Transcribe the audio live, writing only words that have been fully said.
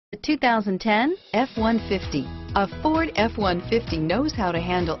The 2010 F-150. A Ford F-150 knows how to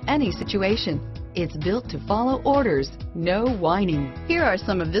handle any situation. It's built to follow orders, no whining. Here are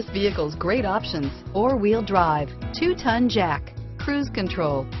some of this vehicle's great options: four-wheel drive, 2-ton jack, cruise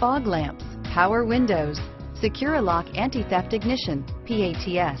control, fog lamps, power windows, secure lock anti-theft ignition,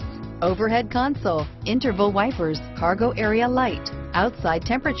 PATS, overhead console, interval wipers, cargo area light, outside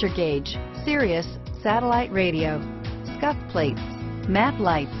temperature gauge, Sirius satellite radio, scuff plates, map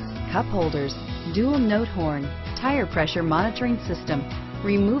lights, cup holders, dual note horn, tire pressure monitoring system,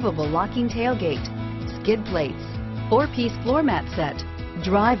 removable locking tailgate, skid plates, 4-piece floor mat set.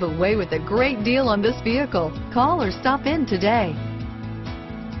 Drive away with a great deal on this vehicle. Call or stop in today.